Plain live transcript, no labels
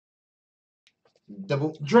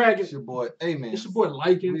Double Dragon. It's your boy AMENZ. It's your boy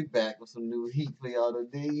Lycan. We back with some new heat for y'all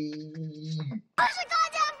today. Push the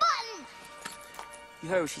goddamn button! You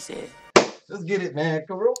heard what she said. Let's get it, man.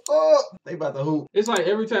 Kuroko. They about to hoop. It's like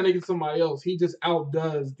every time they get somebody else, he just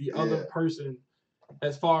outdoes the other person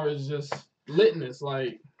as far as just litness.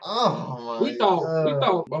 Like, oh my we thought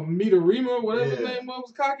Midorima, whatever his name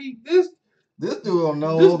was cocky. This dude don't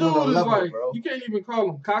know. This dude is level, like, bro. You can't even call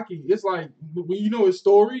him cocky. It's like, when you know his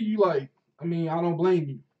story, you like, I mean, I don't blame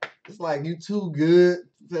you. It's like you too good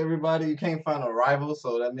to everybody. You can't find a rival,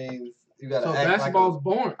 so that means you gotta act basketball's like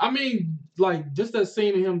boring. I mean, like, just that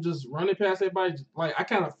scene of him just running past everybody, like, I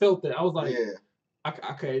kind of felt that. I was like,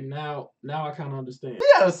 okay, now I kind of understand. We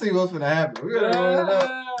gotta see what's gonna happen. We gotta run it up.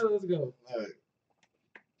 Let's go. All right.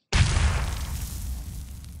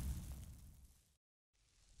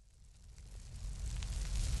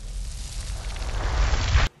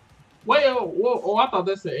 Wait, oh, I thought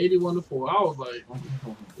that said 81-4. I was like,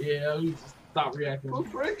 yeah, we just stop reacting. Who's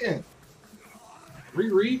freaking?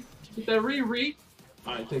 Re. Get that re.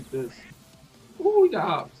 Alright, take this. Ooh, we got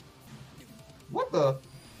hops. What the?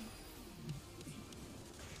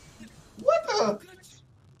 What the?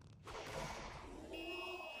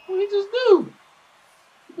 What he just do?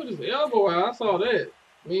 He put his elbow out. I saw that.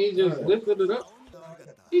 I mean, he just lifted it up.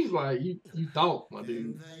 He's like, you thought, my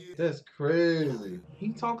dude. That's crazy.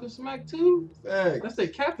 He talking smack too? Thanks. That's their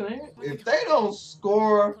captain, ain't it? If they don't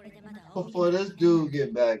score before this dude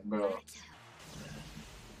get back, bro.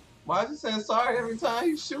 Why is he saying sorry every time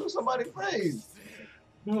you shoot somebody's face?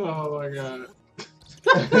 Oh my god.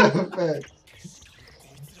 Thanks.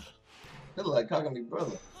 They look like Kagami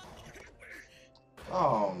brother.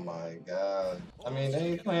 Oh my god. I mean, they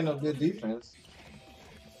ain't playing no good defense.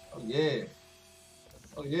 Oh yeah.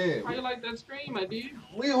 Oh yeah. How you like that screen, my dude?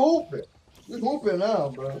 We hooping. We hooping now,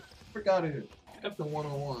 bro. Frick out of here. Captain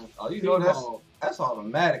 1-on-1. Oh, you know that's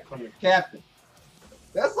automatic from the captain.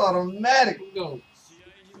 That's automatic. Let's go.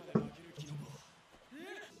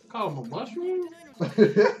 Call him a mushroom?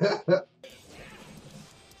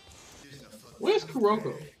 Where's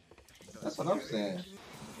Kuroko? That's what I'm saying.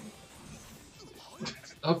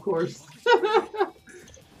 Of course.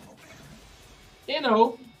 You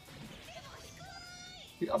know.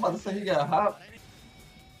 I'm about to say he got hop.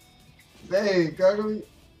 Dang, Kagami.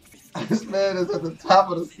 This man is at the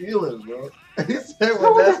top of the ceiling, bro. He said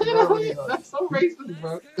what that's not. That's so racist,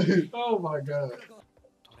 bro. Oh my god.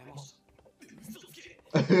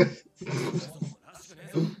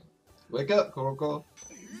 Wake up, Kuroko.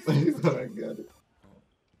 He thought I got it.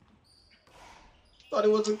 Thought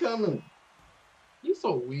it wasn't coming. You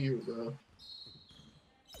so weird, bro.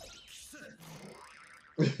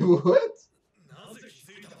 What?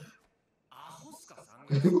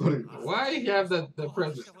 Why he have that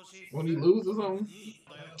present? When he loses something?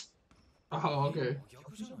 Oh, okay.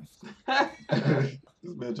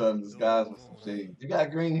 This man trying to disguise with some shade. You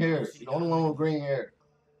got green hair. You're the only one with green hair.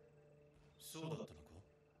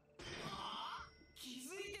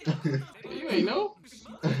 You ain't know?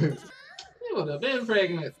 You would have been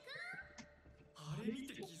pregnant.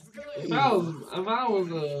 If I was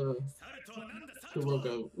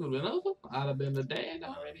Kuroko, would have been over. I'd have been the dad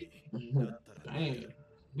already. Dang.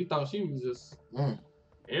 We thought she was just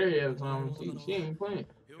airhead or something. She ain't playing.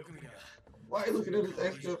 Why are you looking at this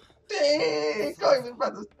extra? Dang! Chloe was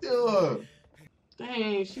about to steal her.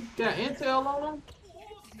 Dang, she got intel on him?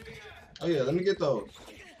 Oh yeah, let me get those.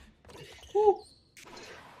 Woo.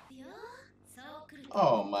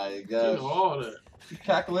 Oh my gosh. You know all that. You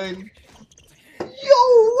calculating? Yo,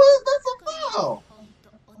 what is that about?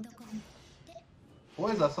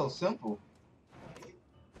 Why is that so simple?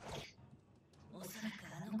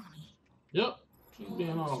 Yep. She's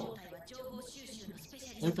being all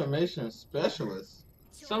Information specialist.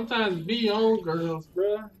 sometimes be on girls,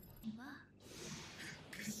 bruh.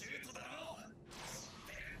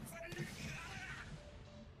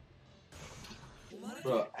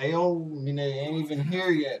 Bro, Aomine ain't even here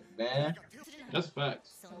yet, man. That's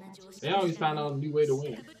facts. They always find out a new way to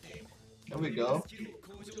win. There we go.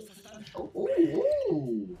 Oh, ooh,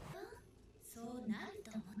 ooh.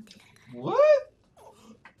 What?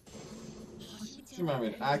 She might be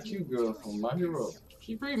an IQ girl from My Hero.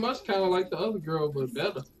 She pretty much kind of like the other girl, but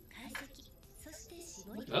better.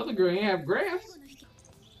 The other girl ain't have grass.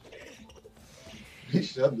 He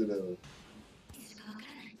shoved it over.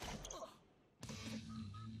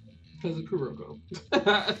 Because of Kuroko.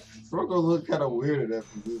 Kuroko looked kind of weird in that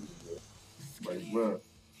position, bro. Like, bro.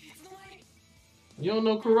 You don't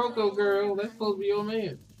know Kuroko, girl. That's supposed to be your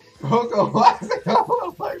man. Kuroko, why is it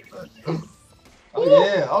going like that? Oh,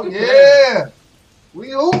 yeah. Oh, yeah.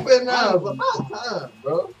 We open now. It's about time,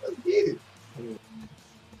 bro. Let's get it.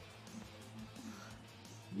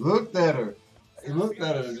 Looked at her. He looked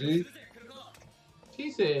at her, G. She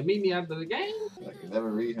said, "Meet me after the game." I can never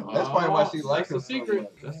read him. That's probably why she likes him. That's the secret. So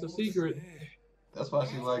much. That's the secret. That's why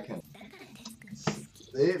she like him.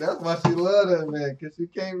 See, that's why she love that man, cause she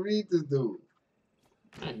can't read this dude.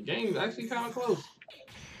 Man, game's actually kind of close.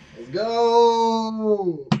 Let's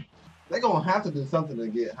go. They're gonna have to do something to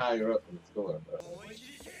get higher up in the score, bro.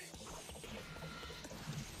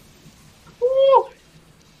 Woo!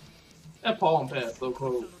 That palm pass so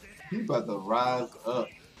cold. He about to rise up.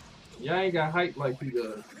 Y'all ain't got hype like he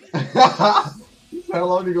does. How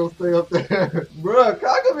long you gonna stay up there? Bruh,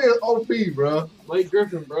 Kagami is OP, bruh. Blake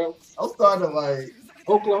Griffin, bro. I'm starting to like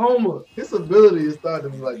Oklahoma. his ability is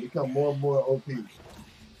starting to like become more and more OP.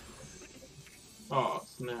 Oh,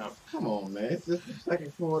 snap. Come on, man. It's just the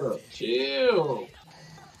second quarter. Chill.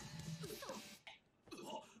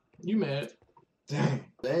 You mad? Dang,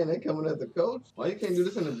 they coming at the coach. Why you can't do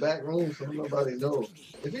this in the back room so nobody knows?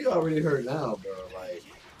 If he already hurt now, bro, like.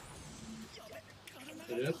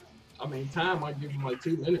 Yeah. I mean, time might give him like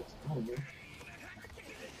 2 minutes. I don't know.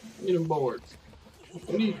 Give me them boards.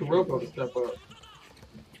 We need Kuroko to step up.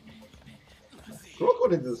 Kuroko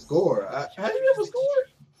didn't score. Have you ever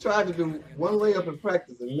scored? Tried to do one layup in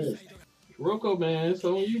practice and missed. Kuroko, man, it's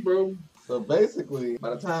on you, bro. So basically, by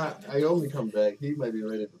the time Aomine comes back, he may be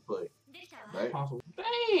ready to play. Right? Possible.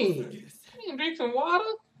 Dang! You can drink some water?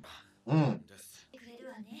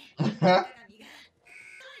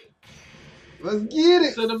 Let's get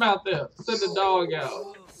it! Sit him out there. Sit the dog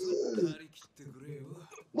out.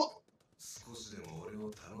 What?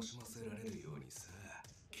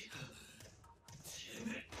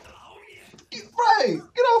 Get right!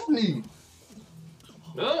 Get off me!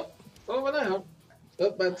 Up. Over there.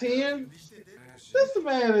 Up by 10. This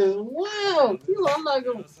man is wild. You know, I'm not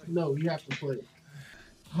going to. No, you have to play.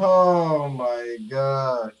 Oh my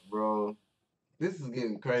gosh, bro. This is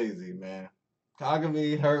getting crazy, man.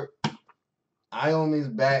 Kagami hurt. Aomine's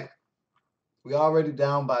back. We already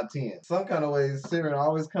down by 10. Some kind of ways, Seirin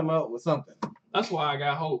always come out with something. That's why I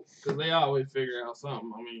got hope. Because they always figure out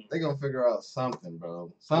something. I mean, they going to figure out something,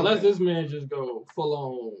 bro. Something. Unless this man just go full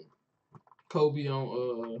on Kobe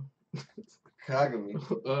on Kagami.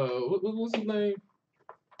 What's his name?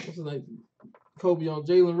 What's his name? Kobe on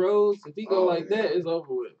Jalen Rose. If he go like that, it's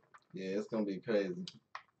over with. Yeah, it's gonna be crazy.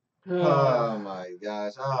 Oh my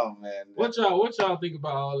gosh. Oh man. What y'all think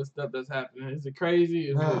about all this stuff that's happening? Is it crazy?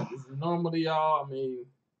 Is it normal to y'all? I mean,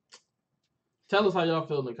 tell us how y'all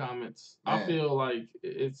feel in the comments. Man. I feel like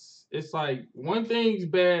it's like one thing's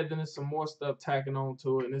bad, then there's some more stuff tacking on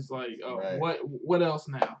to it, and it's like, what else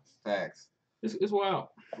now? Facts. It's wild.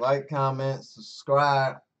 Like, comment,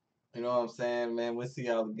 subscribe. You know what I'm saying, man? We'll see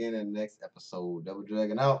y'all again in the next episode. Double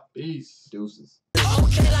Dragon out. Peace. Deuces.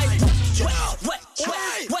 Okay, like,